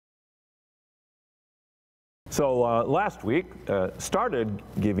So last week started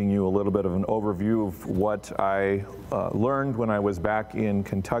giving you a little bit of an overview of what I learned when I was back in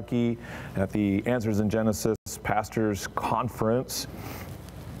Kentucky at the Answers in Genesis Pastors Conference.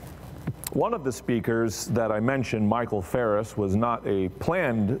 One of the speakers that I mentioned, Michael Ferris, was not a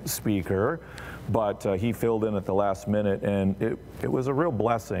planned speaker, but he filled in at the last minute, and it was a real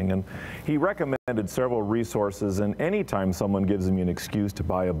blessing. And he recommended several resources, and anytime someone gives me an excuse to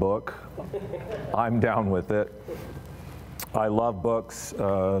buy a book, I'm down with it. I love books.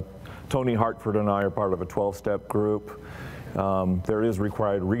 Tony Hartford and I are part of a 12-step group. There is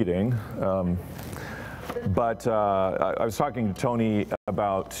required reading. But I was talking to Tony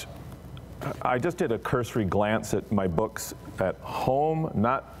about, I just did a cursory glance at my books at home,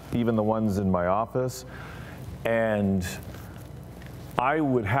 not even the ones in my office, and I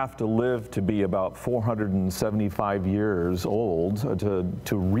would have to live to be about 475 years old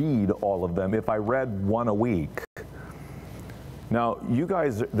to read all of them if I read one a week. Now, you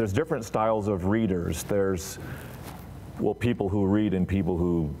guys, there's different styles of readers. There's, well, people who read and people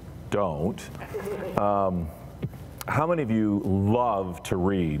who don't. How many of you love to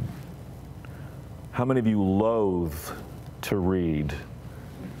read? How many of you loathe to read?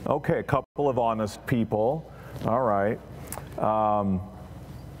 Okay, a couple of honest people. All right.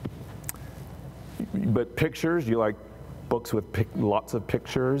 But pictures, you like books with lots of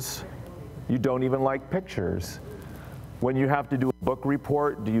pictures? You don't even like pictures. When you have to do a book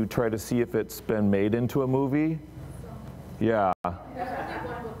report, do you try to see if it's been made into a movie? Yeah. There's only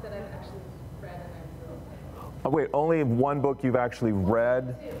one book that I've actually read and I wrote. Oh, wait, only one book you've actually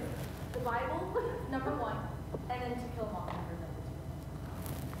read? Two. The Bible, number one, and then To Kill a Mockingbird, number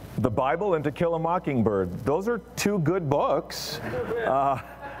two. The Bible and To Kill a Mockingbird. Those are two good books.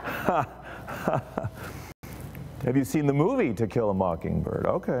 Have you seen the movie To Kill a Mockingbird?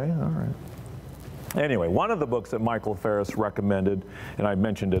 Okay, all right. Anyway, one of the books that Michael Ferris recommended, and I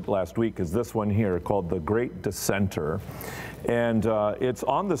mentioned it last week, is this one here called The Great Dissenter. And it's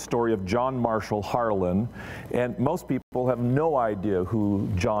on the story of John Marshall Harlan, and most people have no idea who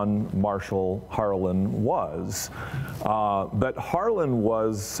John Marshall Harlan was. But Harlan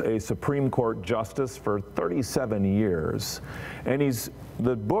was a Supreme Court justice for 37 years. And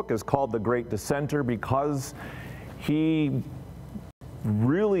the book is called The Great Dissenter because he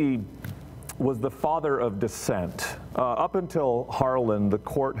really was the father of dissent. Up until Harlan, the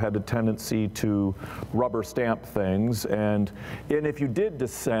court had a tendency to rubber stamp things, and if you did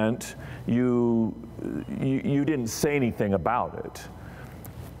dissent, you didn't say anything about it.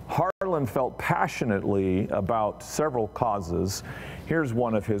 Harlan felt passionately about several causes. Here's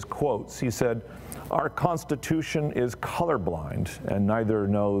one of his quotes. He said, "Our Constitution is colorblind and neither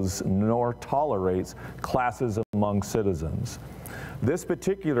knows nor tolerates classes among citizens." This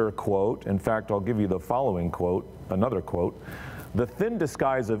particular quote, in fact, I'll give you the following quote, another quote, "The thin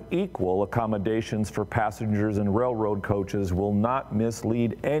disguise of equal accommodations for passengers in railroad coaches will not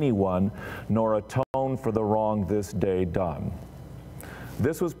mislead anyone nor atone for the wrong this day done."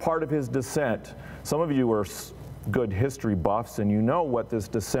 This was part of his dissent. Some of you are good history buffs and you know what this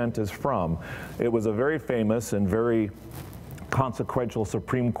dissent is from. It was a very famous and very consequential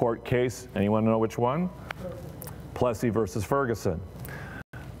Supreme Court case. Anyone know which one? Plessy versus Ferguson.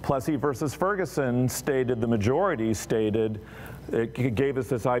 Plessy versus Ferguson stated, the majority stated, it gave us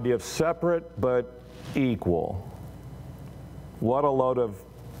this idea of separate but equal. What a load of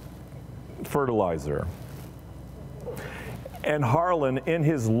fertilizer. And Harlan, in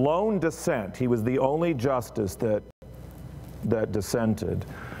his lone dissent, he was the only justice that dissented,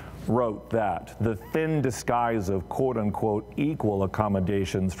 wrote that the thin disguise of quote-unquote equal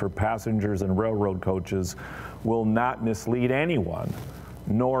accommodations for passengers in railroad coaches will not mislead anyone,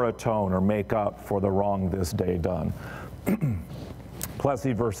 nor atone or make up for the wrong this day done.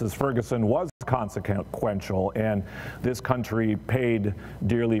 Plessy versus Ferguson was consequential, and this country paid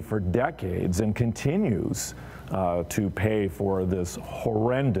dearly for decades and continues to pay for this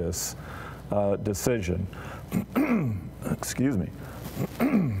horrendous decision. Excuse me.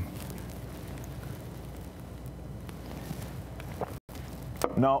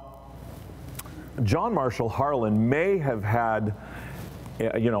 Now, John Marshall Harlan may have had,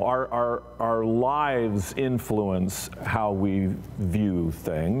 you know, our lives influence how we view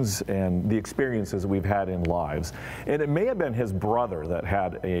things and the experiences we've had in lives. And it may have been his brother that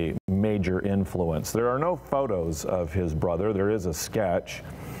had a major influence. There are no photos of his brother. There is a sketch.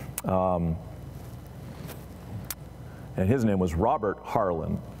 And his name was Robert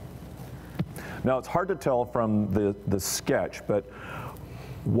Harlan. Now, it's hard to tell from the sketch, but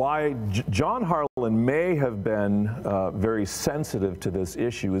John Harlan may have been very sensitive to this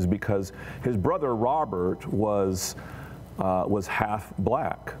issue is because his brother Robert was half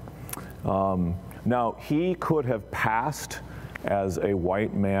black. Now, he could have passed as a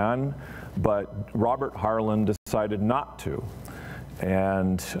white man, but Robert Harlan decided not to.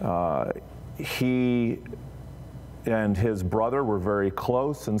 And he and his brother were very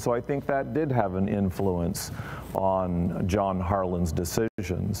close, and so I think that did have an influence on John Harlan's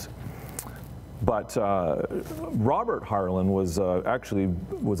decisions. But Robert Harlan was actually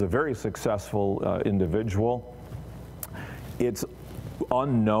a very successful individual. It's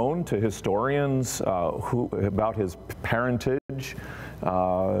unknown to historians about his parentage.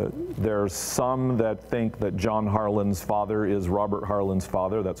 There's some that think that John Harlan's father is Robert Harlan's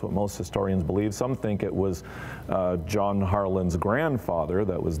father. That's what most historians believe. Some think it was John Harlan's grandfather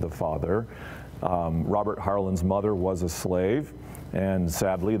that was the father. Robert Harlan's mother was a slave, and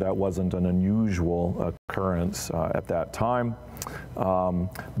sadly that wasn't an unusual occurrence at that time.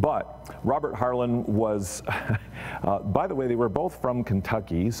 But Robert Harlan was, by the way, they were both from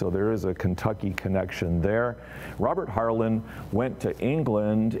Kentucky, so there is a Kentucky connection there. Robert Harlan went to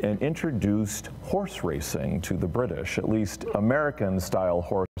England and introduced horse racing to the British, at least American-style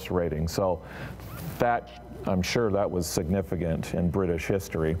horse racing. So that, I'm sure that was significant in British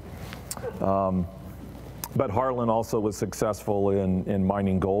history. But Harlan also was successful in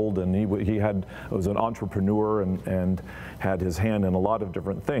mining gold, and he was an entrepreneur and had his hand in a lot of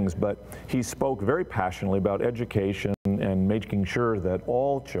different things. But he spoke very passionately about education and making sure that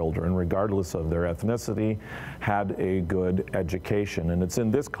all children, regardless of their ethnicity, had a good education. And it's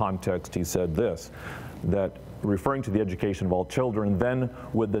in this context he said this, that referring to the education of all children, then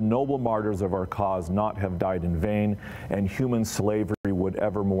would the noble martyrs of our cause not have died in vain, and human slavery would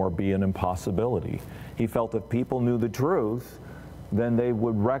evermore be an impossibility. He felt if people knew the truth, then they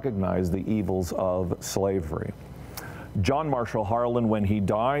would recognize the evils of slavery. John Marshall Harlan, when he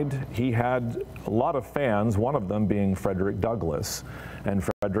died, he had a lot of fans, one of them being Frederick Douglass. And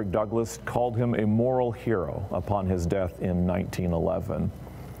Frederick Douglass called him a moral hero upon his death in 1911.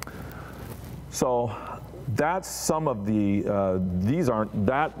 So that's some of the,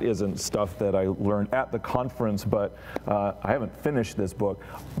 that isn't stuff that I learned at the conference, but I haven't finished this book.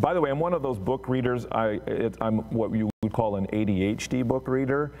 By the way, I'm one of those book readers, I'm what you would call an ADHD book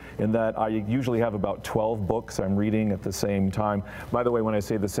reader, in that I usually have about 12 books I'm reading at the same time. By the way, when I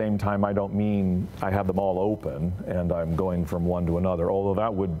say the same time, I don't mean I have them all open and I'm going from one to another,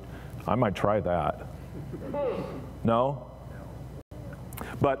 although I might try that. No?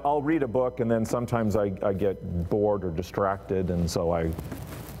 But I'll read a book, and then sometimes I get bored or distracted, and so I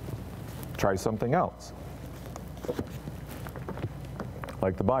try something else,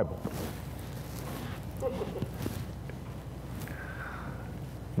 like the Bible.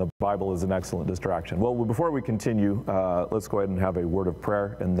 The Bible is an excellent distraction. Well, before we continue, let's go ahead and have a word of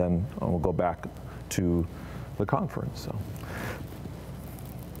prayer, and then we'll go back to the conference. So.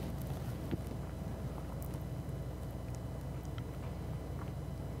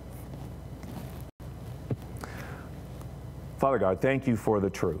 Father God, thank you for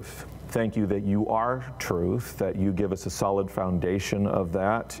the truth. Thank you that you are truth, that you give us a solid foundation of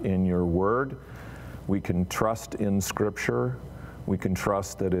that in your word. We can trust in Scripture. We can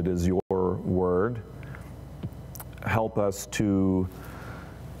trust that it is your word. Help us to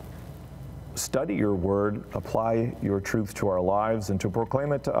study your word, apply your truth to our lives, and to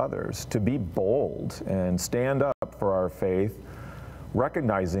proclaim it to others, to be bold and stand up for our faith,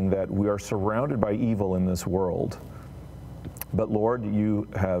 recognizing that we are surrounded by evil in this world. But Lord, you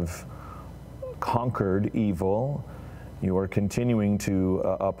have conquered evil. You are continuing to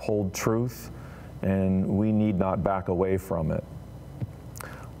uphold truth, and we need not back away from it.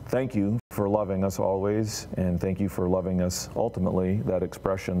 Thank you for loving us always, and thank you for loving us ultimately, that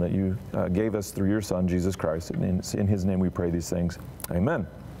expression that you gave us through your Son, Jesus Christ. In his name we pray these things. Amen.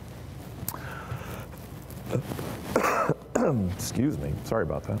 Excuse me. Sorry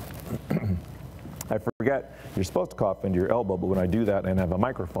about that. I forget, you're supposed to cough into your elbow, but when I do that and have a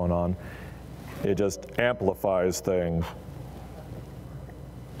microphone on, it just amplifies things.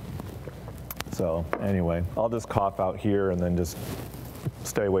 So anyway, I'll just cough out here and then just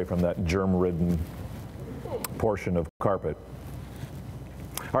stay away from that germ-ridden portion of carpet.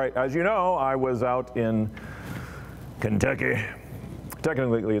 All right, as you know, I was out in Kentucky.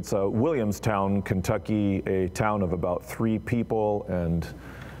 Technically, it's Williamstown, Kentucky, a town of about 3 people and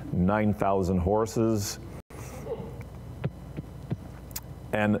 9,000 horses,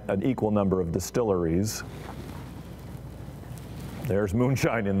 and an equal number of distilleries. There's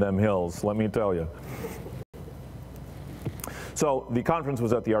moonshine in them hills, let me tell you. So the conference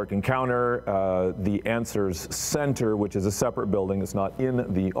was at the Ark Encounter, the Answers Center, which is a separate building. It's not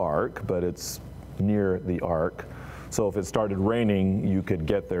in the Ark, but it's near the Ark. So if it started raining, you could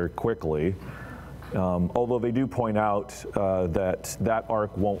get there quickly. Although they do point out that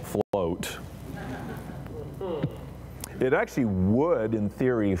Ark won't float. It actually would, in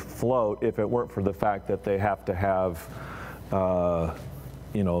theory, float if it weren't for the fact that they have to have,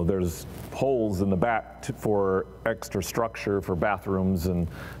 there's holes in the back for extra structure for bathrooms and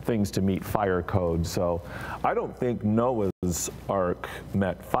things to meet fire code. So I don't think Noah's Ark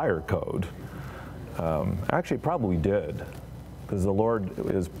met fire code. Actually, probably did, because the Lord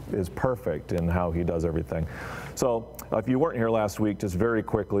is perfect in how he does everything. So if you weren't here last week, just very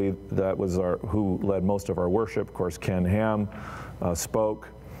quickly, that was who led most of our worship. Of course, Ken Ham spoke.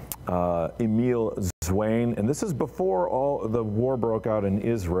 Emil Zwain, and this is before all the war broke out in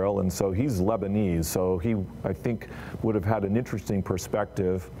Israel, and so he's Lebanese, so he, I think, would have had an interesting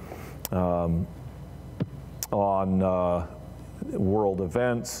perspective on world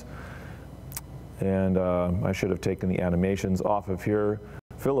events. And I should have taken the animations off of here.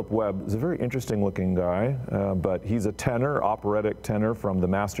 Philip Webb is a very interesting looking guy, but he's a tenor, operatic tenor from the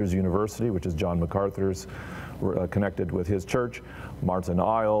Masters University, which is John MacArthur's, connected with his church. Martin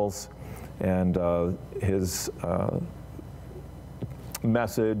Isles, and his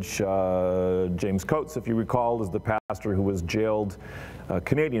message, James Coates, if you recall, is the pastor who was jailed, a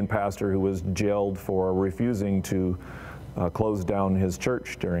Canadian pastor who was jailed for refusing to close down his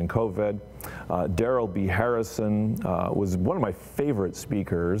church during COVID. Darryl B. Harrison was one of my favorite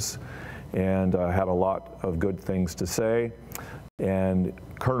speakers and had a lot of good things to say. And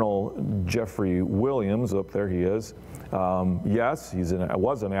Colonel Jeffrey Williams, up there he is, yes,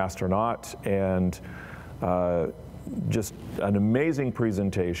 was an astronaut, and just an amazing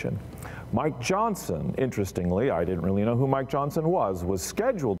presentation. Mike Johnson, interestingly, I didn't really know who Mike Johnson was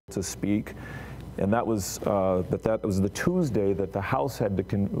scheduled to speak, and that was the Tuesday that the House had to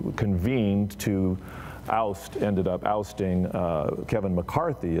convene to ended up ousting Kevin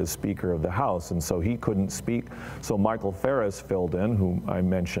McCarthy as Speaker of the House, and so he couldn't speak. So Michael Ferris filled in, whom I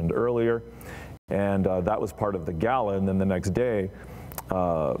mentioned earlier, and that was part of the gala. And then the next day,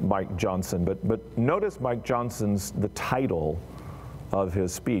 Mike Johnson. But notice Mike Johnson's the title of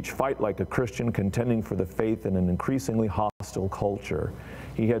his speech: "Fight like a Christian, contending for the faith in an increasingly hostile culture."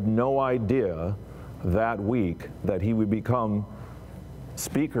 He had no idea that week that he would become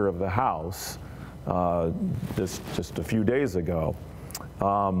Speaker of the House. Just a few days ago.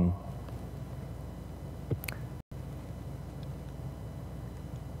 And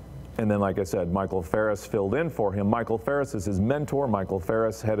then, like I said, Michael Ferris filled in for him. Michael Ferris is his mentor. Michael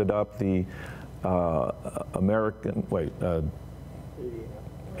Ferris headed up the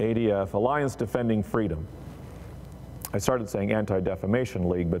ADF, Alliance Defending Freedom. I started saying Anti-Defamation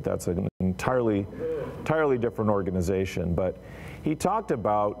League, but that's an entirely different organization. But he talked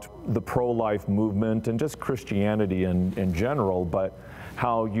about the pro-life movement and just Christianity in general, but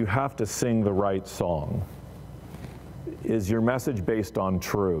how you have to sing the right song. Is your message based on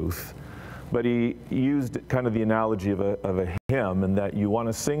truth? But he used kind of the analogy of a hymn, and that you want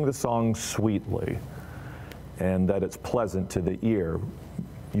to sing the song sweetly and that it's pleasant to the ear.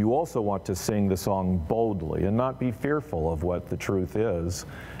 You also want to sing the song boldly and not be fearful of what the truth is,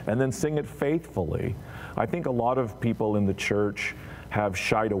 and then sing it faithfully. I think a lot of people in the church have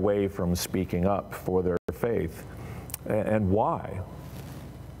shied away from speaking up for their faith. And why?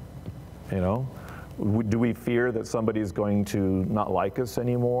 You know, do we fear that somebody is going to not like us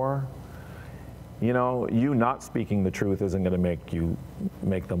anymore? You know, you not speaking the truth isn't going to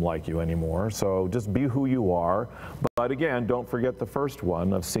make them like you anymore. So just be who you are. But again, don't forget the first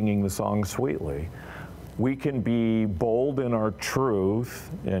one of singing the song sweetly. We can be bold in our truth,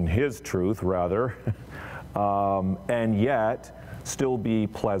 in His truth rather, and yet still be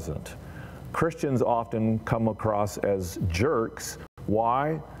pleasant. Christians often come across as jerks.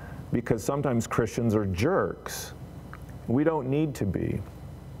 Why? Because sometimes Christians are jerks. We don't need to be.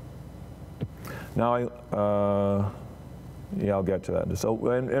 Now, I'll get to that. So,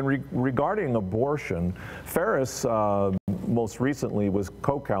 regarding abortion, Ferris most recently was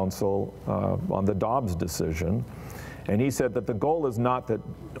co-counsel on the Dobbs decision, and he said that the goal is not that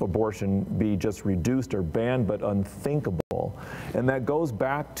abortion be just reduced or banned, but unthinkable. And that goes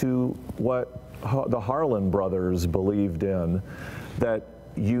back to what the Harlan brothers believed in, that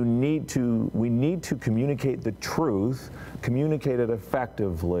we need to communicate the truth, communicate it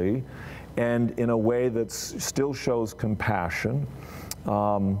effectively, and in a way that still shows compassion,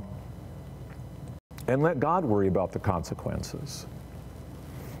 and let God worry about the consequences.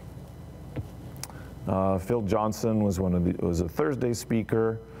 Phil Johnson was was a Thursday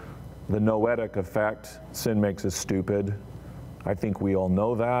speaker. The noetic effect, sin makes us stupid. I think we all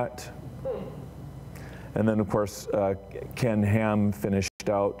know that. And then, of course, Ken Ham finished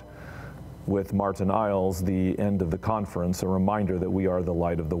out with Martin Iles, the end of the conference, a reminder that we are the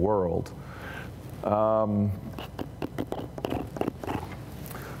light of the world. So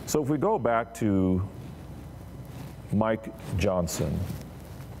if we go back to Mike Johnson,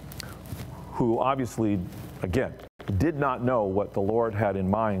 who obviously, again, did not know what the Lord had in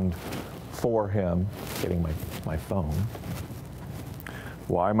mind for him. Getting my phone.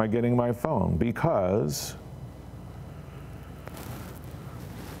 Why am I getting my phone? Because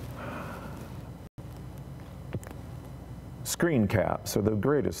screen caps are the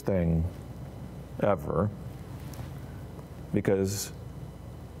greatest thing ever, because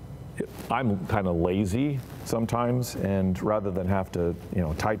I'm kind of lazy sometimes, and rather than have to,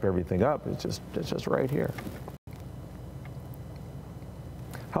 type everything up, it's just right here.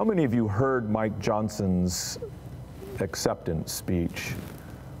 How many of you heard Mike Johnson's acceptance speech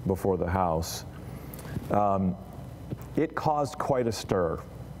before the House? It caused quite a stir,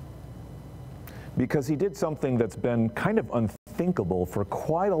 because he did something that's been kind of unthinkable for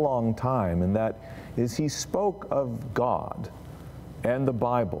quite a long time, and that is he spoke of God and the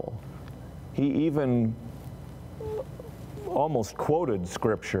Bible. He even almost quoted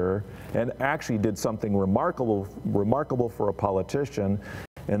scripture, and actually did something remarkable for a politician,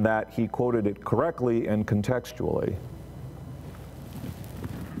 in that he quoted it correctly and contextually.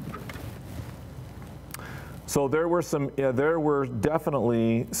 So there were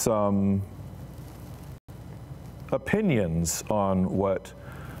definitely some opinions on what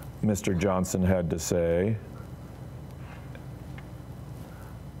Mr. Johnson had to say.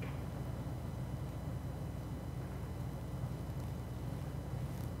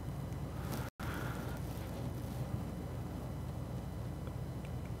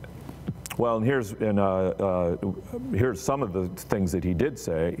 Well, and here's some of the things that he did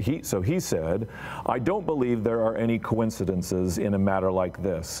say. He said, "I don't believe there are any coincidences in a matter like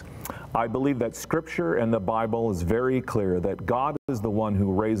this. I believe that Scripture and the Bible is very clear that God is the one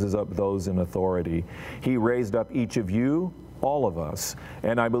who raises up those in authority. He raised up each of you, all of us,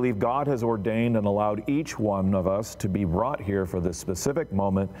 and I believe God has ordained and allowed each one of us to be brought here for this specific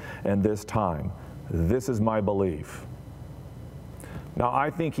moment and this time. This is my belief." Now, I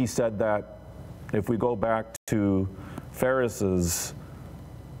think he said that, if we go back to Ferris's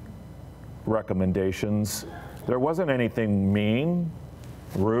recommendations, there wasn't anything mean,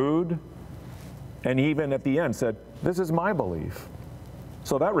 rude, and he even at the end said, "This is my belief."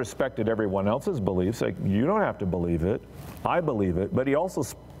 So that respected everyone else's beliefs. Like, you don't have to believe it, I believe it. But he also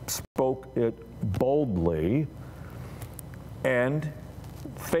spoke it boldly and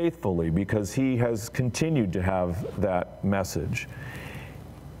faithfully, because he has continued to have that message.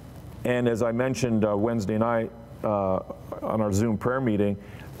 And as I mentioned Wednesday night on our Zoom prayer meeting,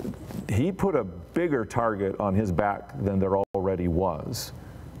 he put a bigger target on his back than there already was,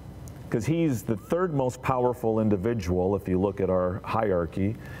 because he's the third most powerful individual, if you look at our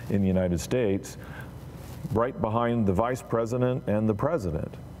hierarchy in the United States, right behind the vice president and the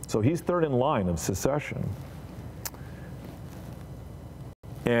president. So he's third in line of secession.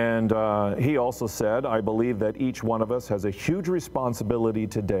 And he also said, "I believe that each one of us has a huge responsibility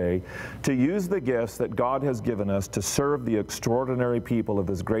today to use the gifts that God has given us to serve the extraordinary people of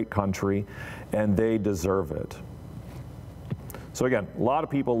this great country, and they deserve it." So again, a lot of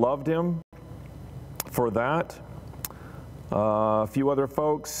people loved him for that. A few other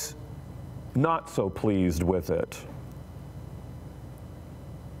folks not so pleased with it.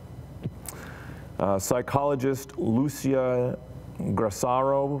 Psychologist Lucia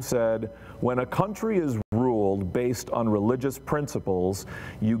Grassaro said, "When a country is ruled based on religious principles,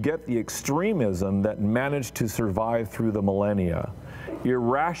 you get the extremism that managed to survive through the millennia.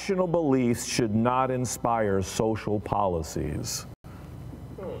 Irrational beliefs should not inspire social policies.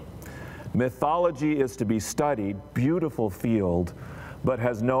 Mythology is to be studied, beautiful field, but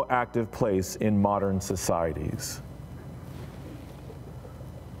has no active place in modern societies."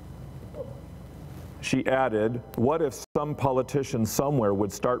 She added, "What if some politician somewhere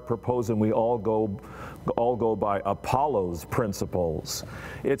would start proposing we all go by Apollo's principles?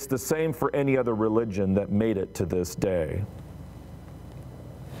 It's the same for any other religion that made it to this day."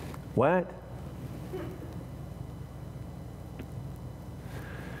 What?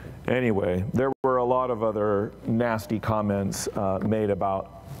 Anyway, there were a lot of other nasty comments made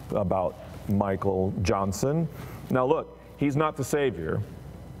about Michael Johnson. Now look, he's not the savior.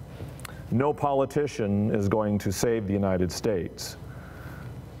 No politician is going to save the United States.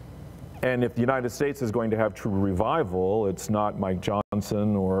 And if the United States is going to have true revival, it's not Mike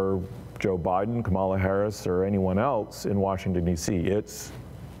Johnson or Joe Biden, Kamala Harris, or anyone else in Washington, D.C. It's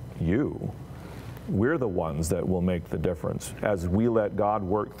you. We're the ones that will make the difference as we let God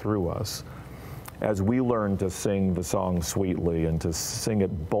work through us, as we learn to sing the song sweetly and to sing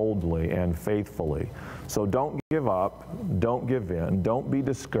it boldly and faithfully. So don't give up, don't give in, don't be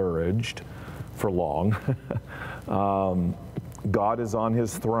discouraged for long. God is on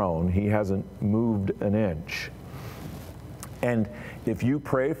his throne. He hasn't moved an inch. And if you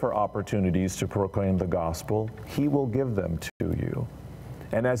pray for opportunities to proclaim the gospel, he will give them to you.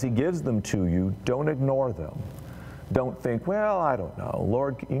 And as he gives them to you, don't ignore them. Don't think, well, I don't know.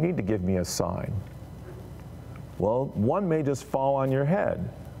 Lord, you need to give me a sign. Well, one may just fall on your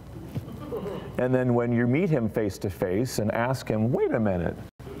head. And then when you meet him face to face and ask him, wait a minute,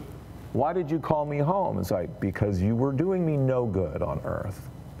 why did you call me home? It's like, because you were doing me no good on earth.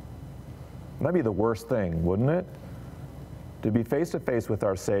 That'd be the worst thing, wouldn't it? To be face to face with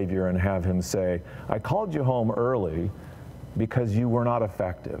our Savior and have him say, I called you home early because you were not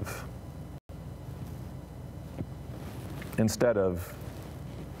effective. Instead of,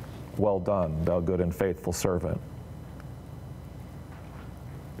 well done, thou good and faithful servant.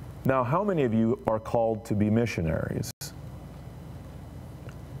 Now, how many of you are called to be missionaries?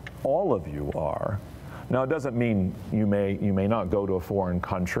 All of you are. Now, it doesn't mean you may not go to a foreign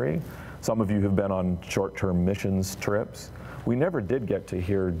country. Some of you have been on short-term missions trips. We never did get to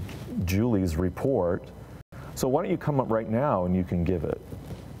hear Julie's report. So why don't you come up right now and you can give it?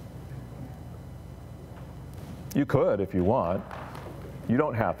 You could if you want. You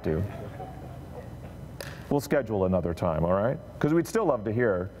don't have to. We'll schedule another time, all right? Because we'd still love to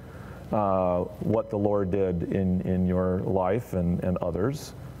hear what the Lord did in your life and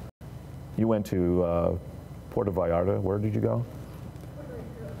others. You went to Puerto Vallarta. Where did you go?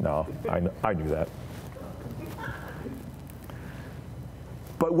 No, I knew that.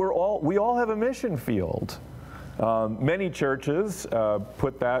 But we all have a mission field. Many churches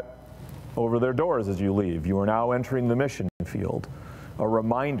put that over their doors as you leave. You are now entering the mission field. A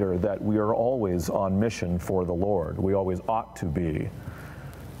reminder that we are always on mission for the Lord. We always ought to be.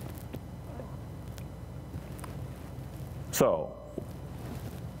 So,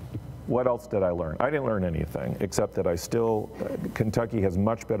 what else did I learn? I didn't learn anything, except that Kentucky has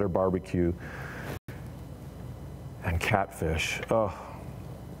much better barbecue and catfish. Oh,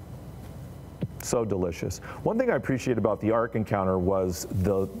 so delicious. One thing I appreciate about the Ark encounter was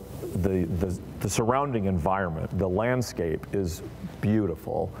the surrounding environment. The landscape is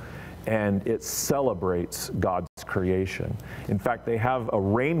beautiful, and it celebrates God's creation. In fact, they have a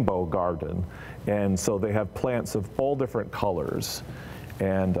rainbow garden, and so they have plants of all different colors,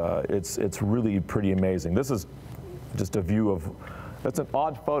 and it's really pretty amazing. This is just a view of, that's an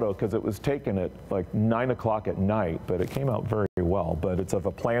odd photo because it was taken at like 9 o'clock at night, but it came out very well. But it's of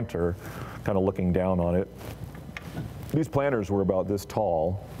a planter kind of looking down on it. These planters were about this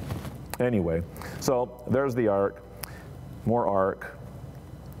tall. Anyway, so there's the Ark, more Ark.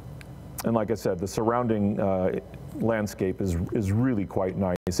 And like I said, the surrounding landscape is really quite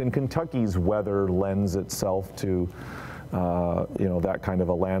nice. And Kentucky's weather lends itself to that kind of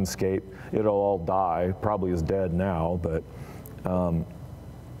a landscape. It'll all die, probably is dead now, but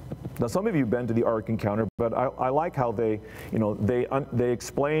now some of you have been to the Ark encounter, but I like how they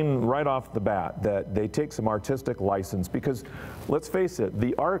explain right off the bat that they take some artistic license, because let's face it,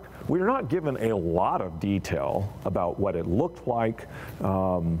 the Ark, we're not given a lot of detail about what it looked like,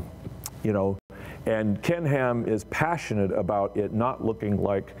 and Ken Ham is passionate about it not looking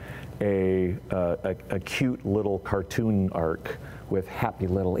like a cute little cartoon ark with happy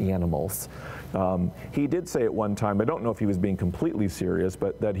little animals. He did say at one time, I don't know if he was being completely serious,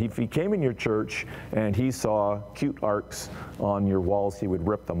 but that if he came in your church and he saw cute arks on your walls, he would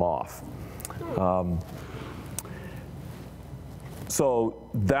rip them off. So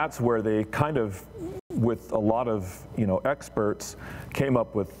that's where they kind of, with a lot of experts, came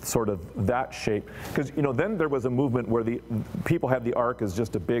up with sort of that shape. Because then there was a movement where the people had the Ark as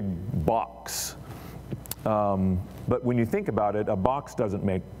just a big box. But when you think about it, a box doesn't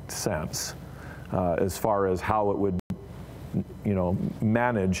make sense as far as how it would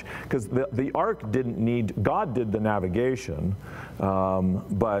manage, because the Ark didn't need, God did the navigation,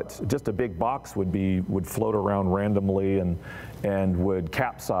 but just a big box would float around randomly and would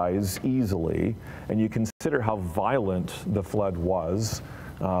capsize easily. And you consider how violent the flood was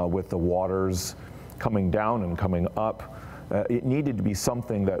with the waters coming down and coming up. It needed to be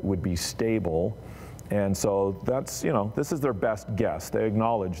something that would be stable. And so that's, this is their best guess. They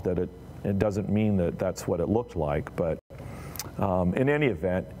acknowledge that it doesn't mean that that's what it looked like, but In any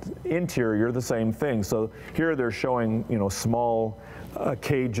event, interior, the same thing. So here they're showing, small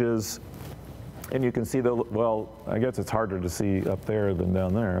cages, and you can see well, I guess it's harder to see up there than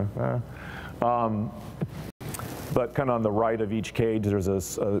down there. But kind of on the right of each cage, there's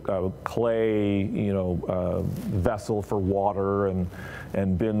a clay, vessel for water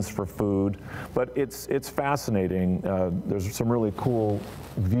and bins for food. But it's fascinating. There's some really cool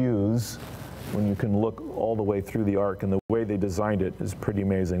views when you can look all the way through the ark, and the way they designed it is pretty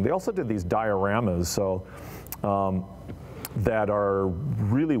amazing. They also did these dioramas, so that are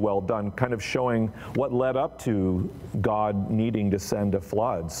really well done, kind of showing what led up to God needing to send a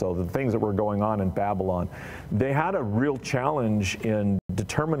flood. So the things that were going on in Babylon. They had a real challenge in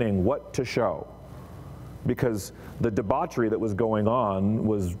determining what to show, because the debauchery that was going on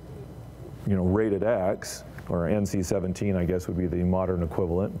was, rated X, or NC-17, I guess would be the modern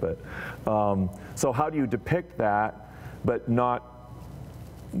equivalent. But so how do you depict that, but not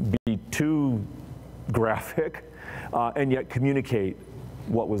be too graphic? And yet communicate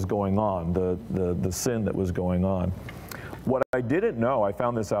what was going on, the sin that was going on. What I didn't know, I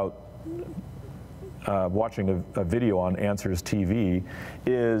found this out watching a video on Answers TV,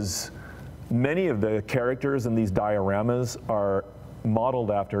 is many of the characters in these dioramas are modeled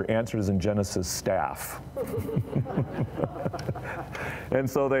after Answers in Genesis staff. And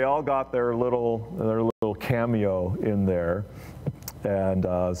so they all got their little cameo in there, and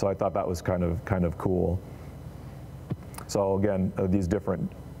so I thought that was kind of cool. So again, these different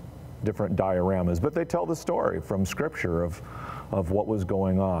dioramas, but they tell the story from Scripture of what was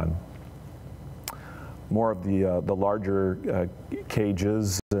going on. More of the larger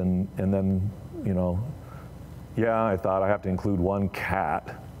cages, and then yeah, I thought I have to include one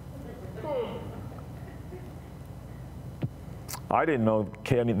cat. I didn't know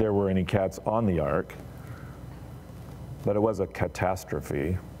there were any cats on the ark, but it was a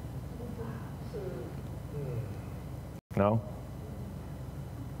catastrophe. No?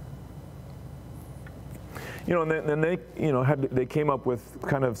 And then they, they came up with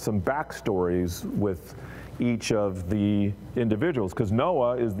kind of some backstories with each of the individuals, because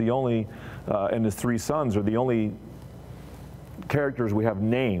Noah is the only, and his 3 sons are the only characters we have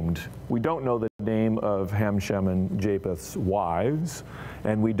named. We don't know the name of Ham, Shem, and Japheth's wives,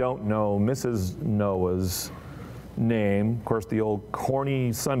 and we don't know Mrs. Noah's name. Of course, the old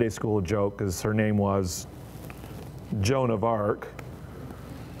corny Sunday school joke is her name was Joan of Arc.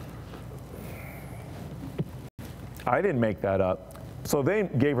 I didn't make that up. So they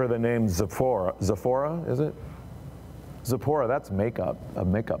gave her the name Zipporah. Zipporah, is it? Zipporah, that's makeup, a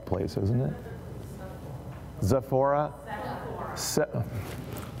makeup place, isn't it? Zipporah?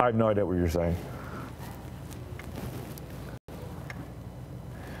 I have no idea what you're saying.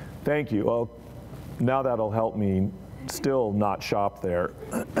 Thank you. Well, now that'll help me still not shop there.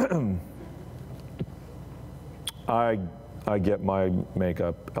 I get my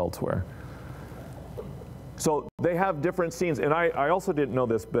makeup elsewhere. So they have different scenes, and I also didn't know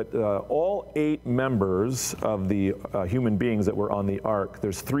this, but all 8 members of the human beings that were on the ark,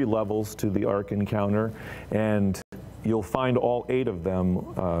 there's 3 levels to the ark encounter, and you'll find all 8 of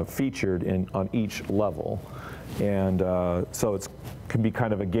them featured on each level. And so it can be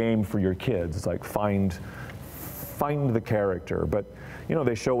kind of a game for your kids. It's like find the character, but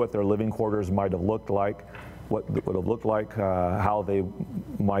they show what their living quarters might have looked like, what it would have looked like, how they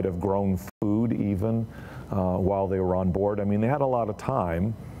might have grown food even while they were on board. I mean, they had a lot of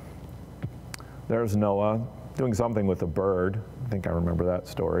time. There's Noah doing something with a bird. I think I remember that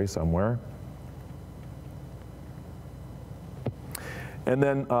story somewhere. And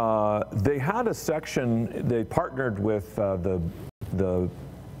then they had a section, they partnered with the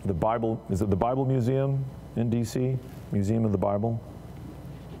Bible, is it the Bible Museum in DC? Museum of the Bible?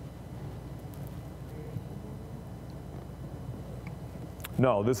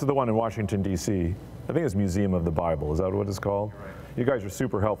 No, this is the one in Washington, D.C. I think it's Museum of the Bible. Is that what it's called? You guys are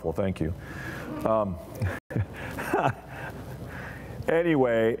super helpful. Thank you.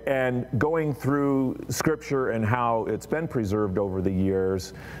 Anyway, and going through Scripture and how it's been preserved over the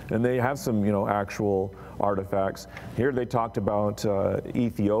years, and they have some, actual artifacts. Here they talked about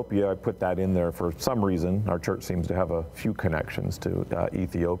Ethiopia. I put that in there for some reason. Our church seems to have a few connections to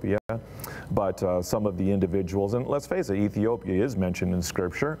Ethiopia. But some of the individuals, and let's face it, Ethiopia is mentioned in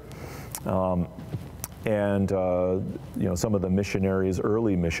Scripture. And some of the missionaries,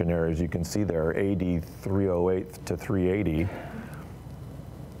 early missionaries, you can see there, AD 308 to 380.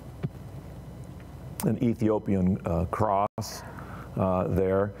 An Ethiopian cross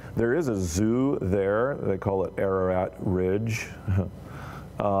there. There is a zoo there. They call it Ararat Ridge.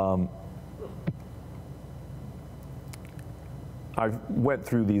 I went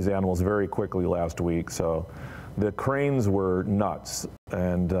through these animals very quickly last week, so the cranes were nuts,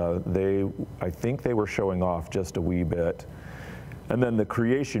 and I think they were showing off just a wee bit. And then the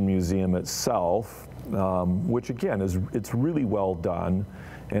Creation Museum itself, which again it's really well done,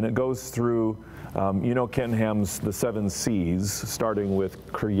 and it goes through, you know, Ken Ham's The Seven Seas, starting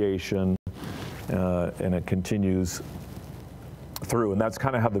with creation, and it continues through, and that's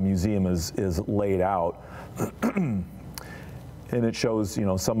kind of how the museum is laid out. And it shows, you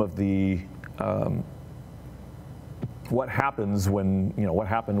know, some of the what happens when, you know, what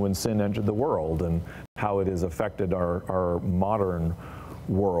happened when sin entered the world and how it has affected our modern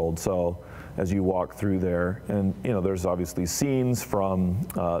world. So as you walk through there, and you know, there's obviously scenes from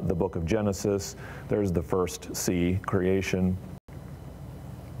the book of Genesis. There's the first sea, creation.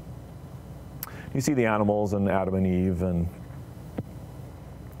 You see the animals and Adam and Eve, and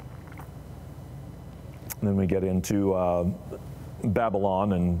then we get into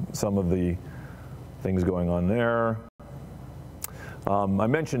Babylon and some of the things going on there. I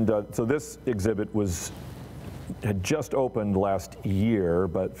mentioned, so this exhibit had just opened last year,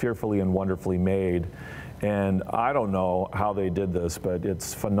 but fearfully and wonderfully made. And I don't know how they did this, but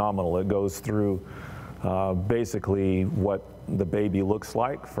it's phenomenal. It goes through basically what the baby looks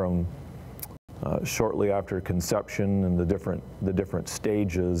like from shortly after conception and the different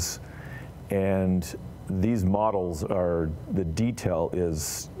stages. And these models the detail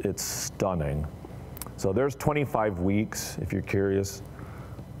it's stunning. So there's 25 weeks, if you're curious.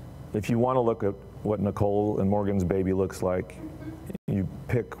 If you want to look at what Nicole and Morgan's baby looks like, you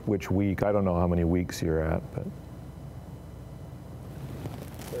pick which week. I don't know how many weeks you're at, but.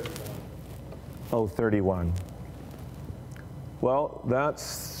 31. Oh, 31. Well,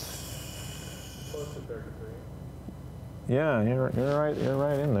 that's. Close to 33. Yeah, you're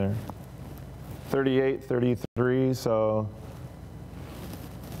right in there. 38, 33, so.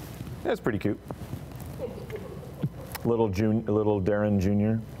 That's pretty cute. Little Darrin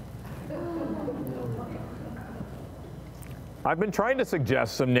Jr. I've been trying to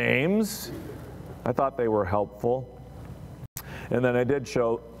suggest some names. I thought they were helpful. And then I did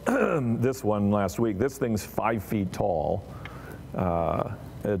show this one last week. This thing's 5 feet tall.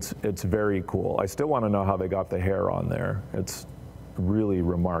 It's very cool. I still want to know how they got the hair on there. It's really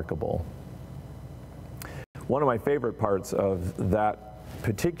remarkable. One of my favorite parts of that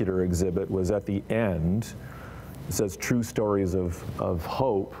particular exhibit was at the end. It says True Stories of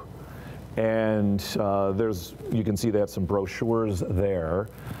Hope. And you can see they have some brochures there.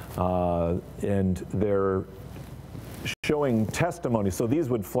 And they're showing testimonies. So these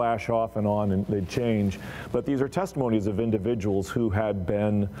would flash off and on and they'd change. But these are testimonies of individuals who had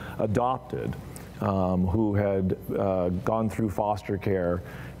been adopted, who had gone through foster care,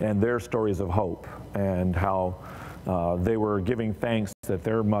 and their stories of hope and how they were giving thanks that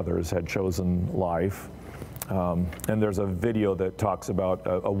their mothers had chosen life. And there's a video that talks about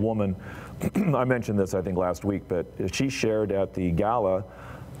a woman, I mentioned this I think last week, but she shared at the gala,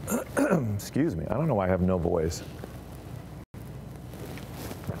 excuse me, I don't know why I have no voice.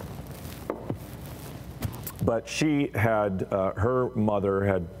 But she had, her mother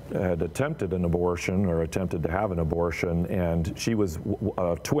had attempted an abortion, or attempted to have an abortion, and she was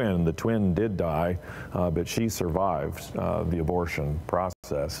a twin. The twin did die, but she survived the abortion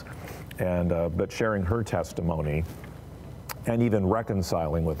process. And, but sharing her testimony and even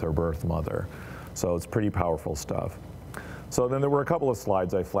reconciling with her birth mother. So it's pretty powerful stuff. So then there were a couple of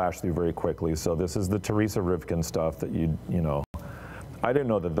slides I flashed through very quickly. So this is the Teresa Rivkin stuff that you know. I didn't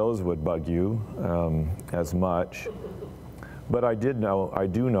know that those would bug you as much, but I do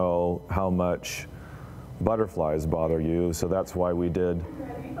know how much butterflies bother you, so that's why we did.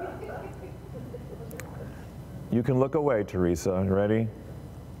 You can look away, Teresa. Ready?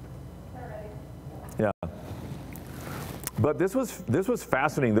 Yeah. But this was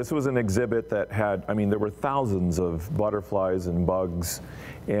fascinating. This was an exhibit that had, I mean, there were thousands of butterflies and bugs,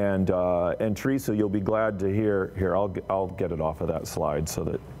 and Teresa, you'll be glad to hear. Here, I'll get it off of that slide so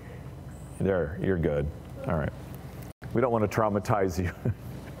that there, you're good. All right. We don't want to traumatize you.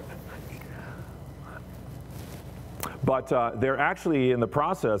 But they're actually in the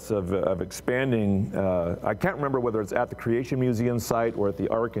process of expanding. I can't remember whether it's at the Creation Museum site or at the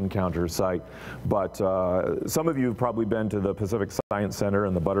Ark Encounter site, but some of you have probably been to the Pacific Science Center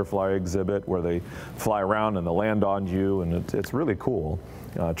and the butterfly exhibit where they fly around and they land on you, and it's really cool.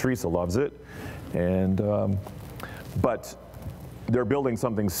 Teresa loves it, and but they're building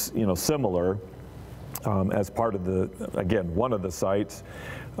something similar as part of one of the sites.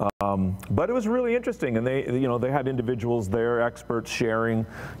 But it was really interesting, and they had individuals there, experts sharing,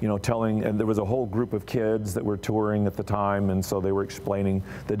 telling, and there was a whole group of kids that were touring at the time, and so they were explaining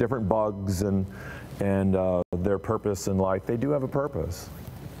the different bugs and their purpose in life. They do have a purpose.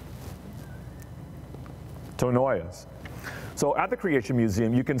 To annoy us. So at the Creation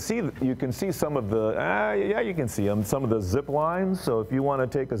Museum, you can see some of the you can see them, some of the zip lines. So if you want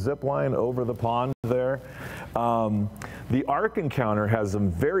to take a zip line over the pond there, the Ark Encounter has some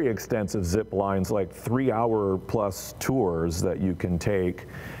very extensive zip lines, like 3-hour plus tours that you can take,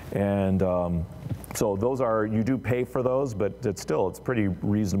 and so those you do pay for those, but it's pretty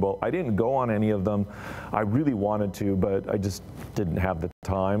reasonable. I didn't go on any of them. I really wanted to, but I just didn't have the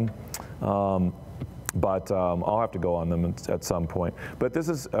time. But I'll have to go on them at some point. But this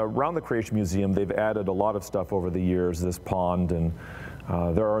is around the Creation Museum. They've added a lot of stuff over the years, this pond, and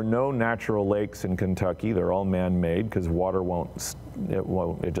there are no natural lakes in Kentucky. They're all man-made because water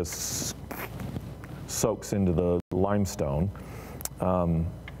it just soaks into the limestone.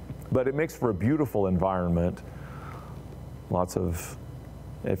 But it makes for a beautiful environment.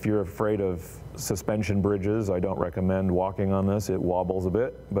 If you're afraid of suspension bridges, I don't recommend walking on this. It wobbles a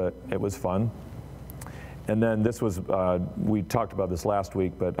bit, but it was fun. And then this was, we talked about this last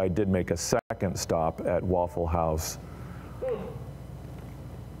week, but I did make a second stop at Waffle House.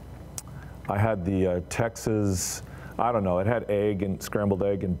 I had the Texas, I don't know, it had scrambled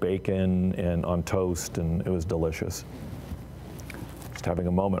egg and bacon and on toast, and it was delicious. Just having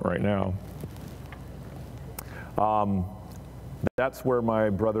a moment right now. That's where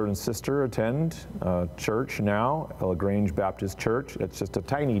my brother and sister attend church now, LaGrange Baptist Church. It's just a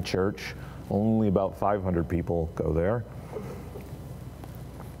tiny church. Only about 500 people go there.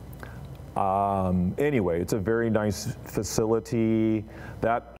 Anyway, it's a very nice facility.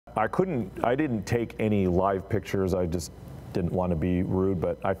 I didn't take any live pictures. I just didn't want to be rude,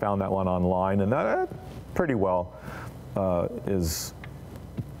 but I found that one online, and that pretty well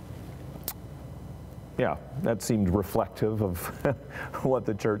that seemed reflective of what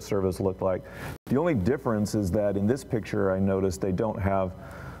the church service looked like. The only difference is that in this picture, I noticed they don't have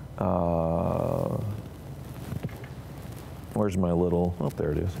where's my little,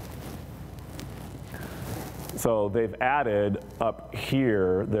 there it is. So they've added up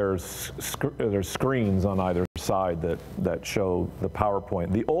here, there's screens on either side that show the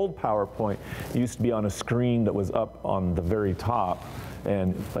PowerPoint. The old PowerPoint used to be on a screen that was up on the very top,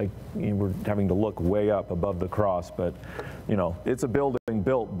 and like you were having to look way up above the cross, but it's a building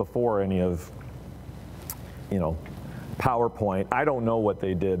built before any of, PowerPoint. I don't know what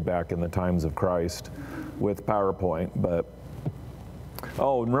they did back in the times of Christ with PowerPoint, but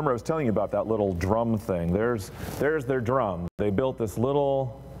remember I was telling you about that little drum thing. There's their drum. They built this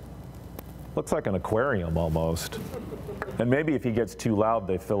little, looks like an aquarium almost. And maybe if he gets too loud,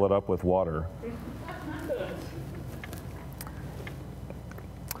 they fill it up with water.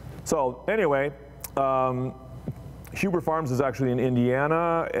 So anyway, Huber Farms is actually in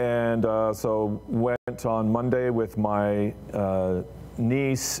Indiana, and so went on Monday with my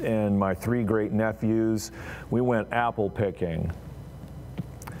niece and my 3 great nephews. We went apple picking.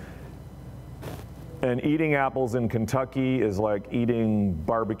 And eating apples in Kentucky is like eating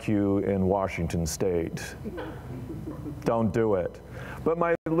barbecue in Washington State. Don't do it. But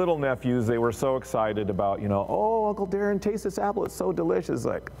my little nephews, they were so excited about, oh, Uncle Darrin, taste this apple, it's so delicious.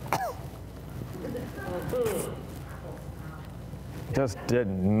 Like, just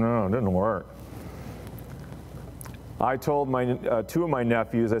didn't work. I told my 2 of my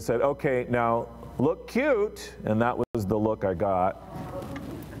nephews, I said, okay, now look cute, and that was the look I got.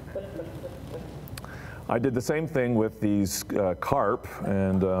 I did the same thing with these carp,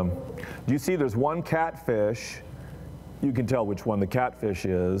 and do you see there's one catfish? You can tell which one the catfish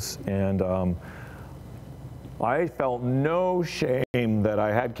is, and I felt no shame that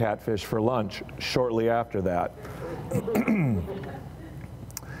I had catfish for lunch shortly after that.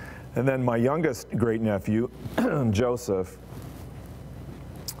 And then my youngest great nephew, Joseph,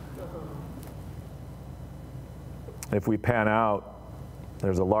 if we pan out,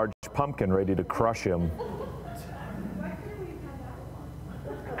 there's a large pumpkin ready to crush him.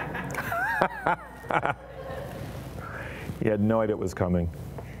 He had no idea it was coming.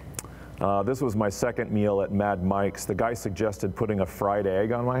 This was my second meal at Mad Mike's. The guy suggested putting a fried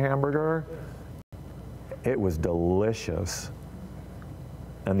egg on my hamburger. It was delicious.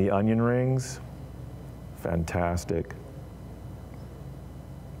 And the onion rings, fantastic.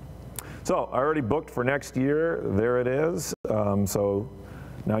 So I already booked for next year. There it is. So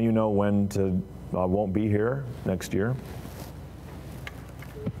now you know when I won't be here next year.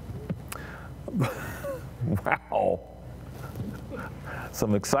 Wow.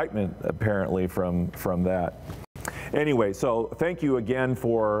 some excitement apparently from that. Anyway, so thank you again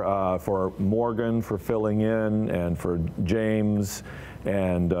for Morgan for filling in, and for James,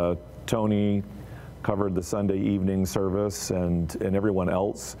 and Tony covered the Sunday evening service, and everyone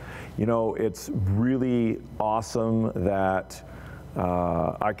else. You know, it's really awesome that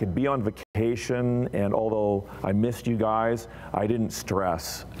I could be on vacation, and although I missed you guys, I didn't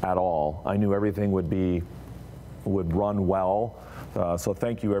stress at all. I knew everything would run well. So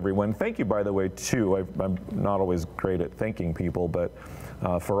thank you, everyone. Thank you, by the way, too. I'm not always great at thanking people, but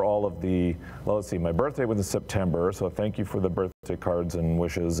for all of the, well, let's see, my birthday was in September, so thank you for the birthday cards and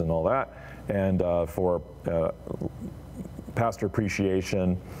wishes and all that, and for pastor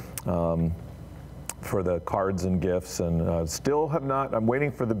appreciation, for the cards and gifts, and still have not, I'm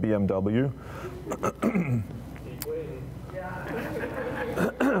waiting for the BMW. Keep waiting.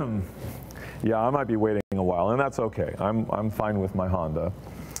 Yeah, I might be waiting a while, and that's okay. I'm fine with my Honda.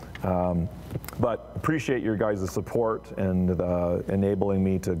 But appreciate your guys' support and enabling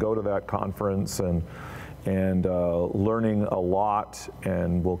me to go to that conference, and learning a lot,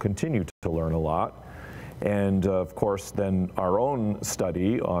 and will continue to learn a lot. And of course, then our own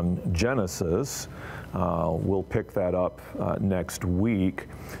study on Genesis, we'll pick that up next week.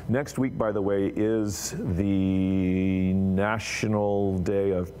 Next week, by the way, is the National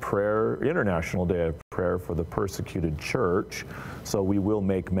Day of Prayer, International Day of Prayer for the Persecuted Church. So we will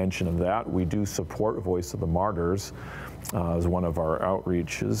make mention of that. We do support Voice of the Martyrs as one of our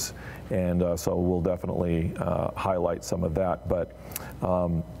outreaches, and so we'll definitely highlight some of that. But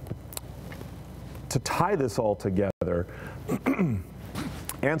to tie this all together,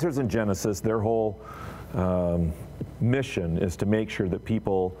 Answers in Genesis, their whole mission is to make sure that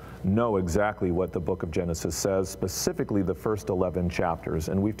people know exactly what the book of Genesis says, specifically the first 11 chapters.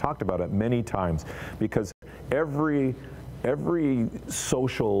 And we've talked about it many times, because every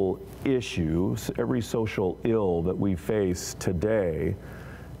social issue, every social ill that we face today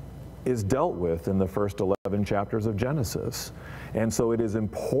is dealt with in the first 11 chapters of Genesis. And so it is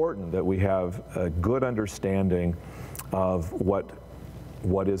important that we have a good understanding of what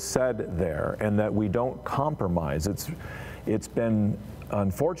is said there, and that we don't compromise. It's been,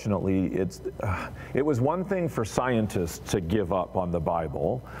 unfortunately, it was one thing for scientists to give up on the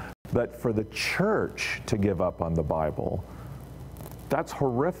Bible, but for the church to give up on the Bible, that's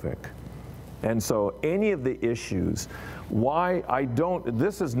horrific. And so any of the issues,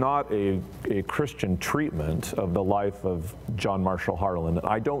 this is not a Christian treatment of the life of John Marshall Harlan.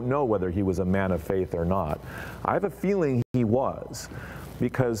 I don't know whether he was a man of faith or not. I have a feeling he was,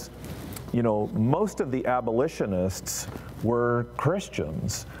 because, you know, most of the abolitionists were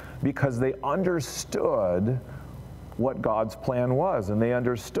Christians, because they understood what God's plan was, and they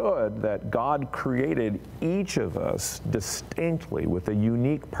understood that God created each of us distinctly with a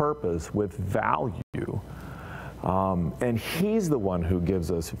unique purpose, with value, and He's the one who gives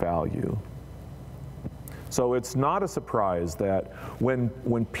us value. So it's not a surprise that when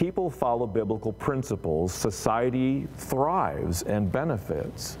people follow biblical principles, society thrives and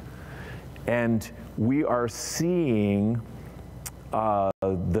benefits. And we are seeing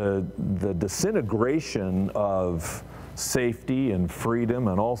the disintegration of safety and freedom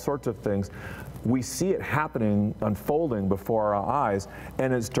and all sorts of things. We see it happening, unfolding before our eyes,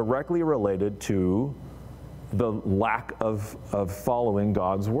 and it's directly related to the lack of following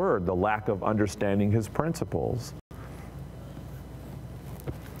God's word, the lack of understanding His principles.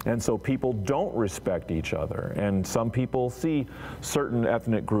 And so people don't respect each other, and some people see certain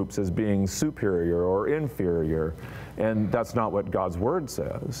ethnic groups as being superior or inferior, and that's not what God's word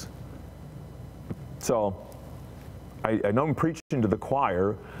says. So I know I'm preaching to the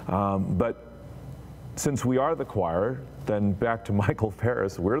choir, but since we are the choir, then back to Michael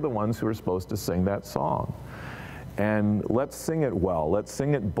Ferris, we're the ones who are supposed to sing that song. And let's sing it well, let's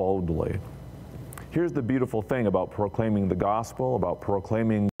sing it boldly. Here's the beautiful thing about proclaiming the gospel, about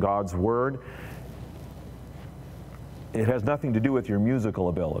proclaiming God's word. It has nothing to do with your musical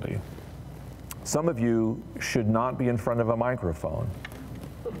ability. Some of you should not be in front of a microphone.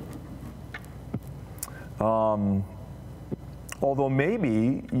 Although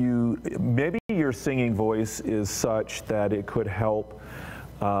maybe your singing voice is such that it could help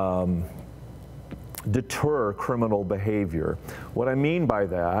deter criminal behavior. What I mean by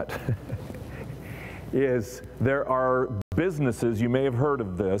that is there are businesses, you may have heard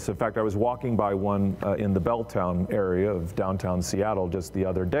of this. In fact, I was walking by one in the Belltown area of downtown Seattle just the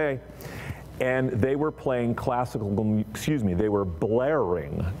other day, and they were playing they were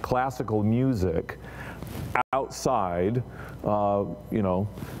blaring classical music outside, you know,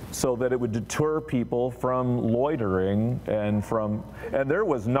 so that it would deter people from loitering and there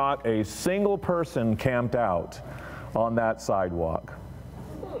was not a single person camped out on that sidewalk.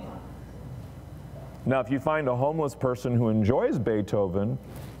 Now, if you find a homeless person who enjoys Beethoven,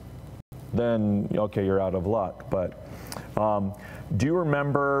 then, okay, you're out of luck. But do you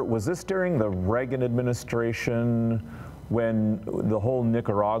remember, was this during the Reagan administration when the whole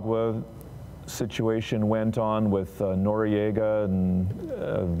Nicaragua situation went on with Noriega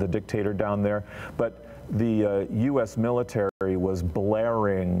and the dictator down there? But the U.S. military was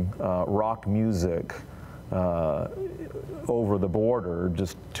blaring rock music over the border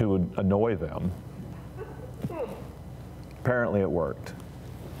just to annoy them. Apparently it worked.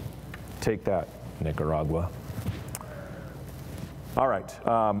 Take that, Nicaragua. All right,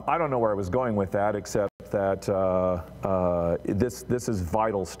 I don't know where I was going with that, except that this is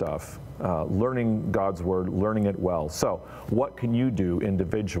vital stuff. Learning God's Word, learning it well. So what can you do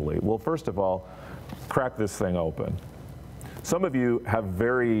individually? Well, first of all, crack this thing open. Some of you have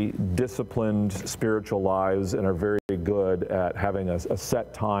very disciplined spiritual lives and are very good at having a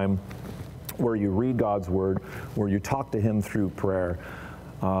set time where you read God's Word, where you talk to Him through prayer.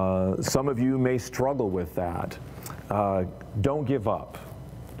 Some of you may struggle with that. Don't give up.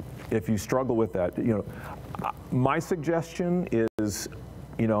 If you struggle with that, you know, my suggestion is,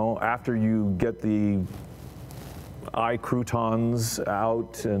 you know, after you get the eye croutons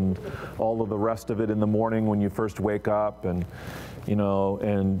out and all of the rest of it in the morning when you first wake up, and you know,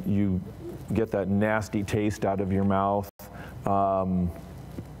 and you get that nasty taste out of your mouth,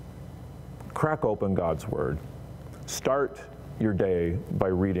 crack open God's Word. Start your day by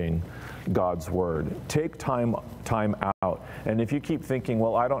reading God's Word. Take time out. And if you keep thinking,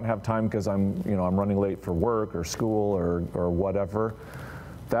 well, I don't have time because I'm running late for work or school or whatever,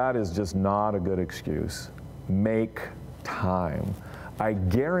 that is just not a good excuse. Make time. I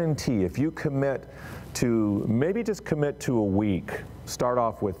guarantee if you commit to, maybe just commit to a week, start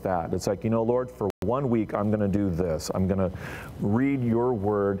off with that. It's like, you know, Lord, for 1 week, I'm going to do this. I'm going to read your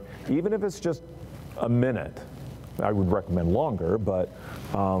Word, even if it's just a minute. I would recommend longer, but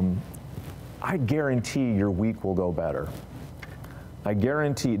I guarantee your week will go better. I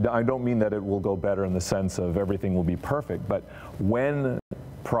guarantee, I don't mean that it will go better in the sense of everything will be perfect, but when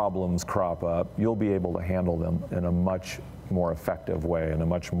problems crop up, you'll be able to handle them in a much more effective way, in a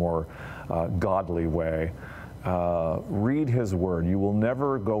much more godly way. Read His Word. You will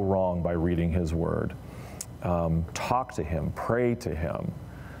never go wrong by reading His Word. Talk to Him, pray to Him.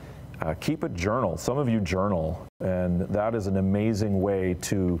 Keep a journal. Some of you journal, and that is an amazing way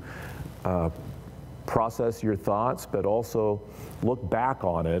to process your thoughts, but also look back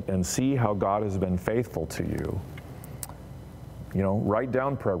on it and see how God has been faithful to you. You know, write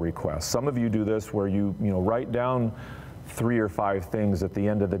down prayer requests. Some of you do this where you write down 3 or 5 things at the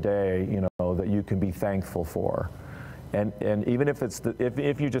end of the day, you know, that you can be thankful for. And even if it's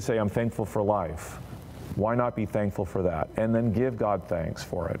if you just say, I'm thankful for life, why not be thankful for that? And then give God thanks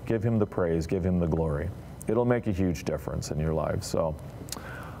for it. Give Him the praise, give Him the glory. It'll make a huge difference in your life. So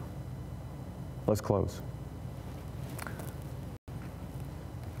let's close.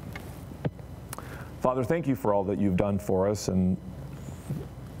 Father, thank you for all that you've done for us, and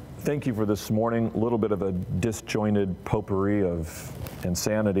thank you for this morning. A little bit of a disjointed potpourri of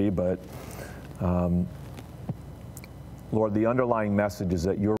insanity, but Lord, the underlying message is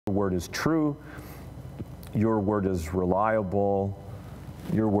that your Word is true, your Word is reliable,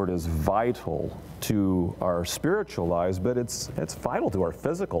 your Word is vital to our spiritual lives, but it's vital to our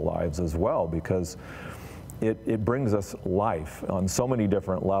physical lives as well, because it brings us life on so many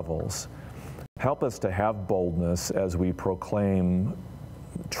different levels. Help us to have boldness as we proclaim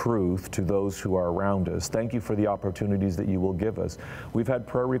truth to those who are around us. Thank you for the opportunities that you will give us. We've had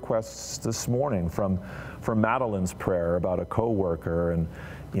prayer requests this morning from Madeline's prayer about a coworker, and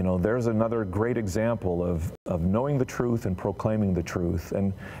you know, there's another great example of knowing the truth and proclaiming the truth.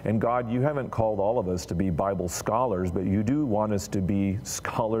 And God, you haven't called all of us to be Bible scholars, but you do want us to be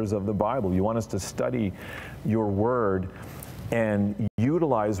scholars of the Bible. You want us to study your Word and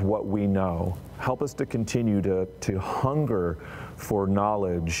utilize what we know. Help us to continue to hunger for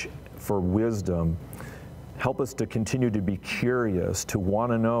knowledge, for wisdom. Help us to continue to be curious, to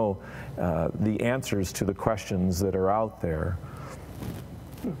want to know the answers to the questions that are out there.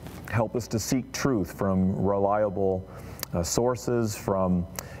 Help us to seek truth from reliable sources, from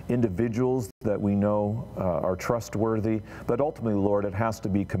individuals that we know are trustworthy. But ultimately, Lord, it has to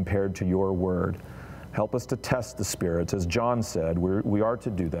be compared to your Word. Help us to test the spirits. As John said, we are to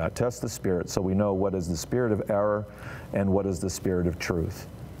do that. Test the spirits so we know what is the spirit of error and what is the spirit of truth.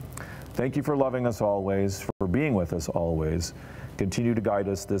 Thank you for loving us always, for being with us always. Continue to guide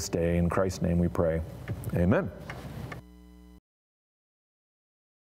us this day. In Christ's name we pray. Amen.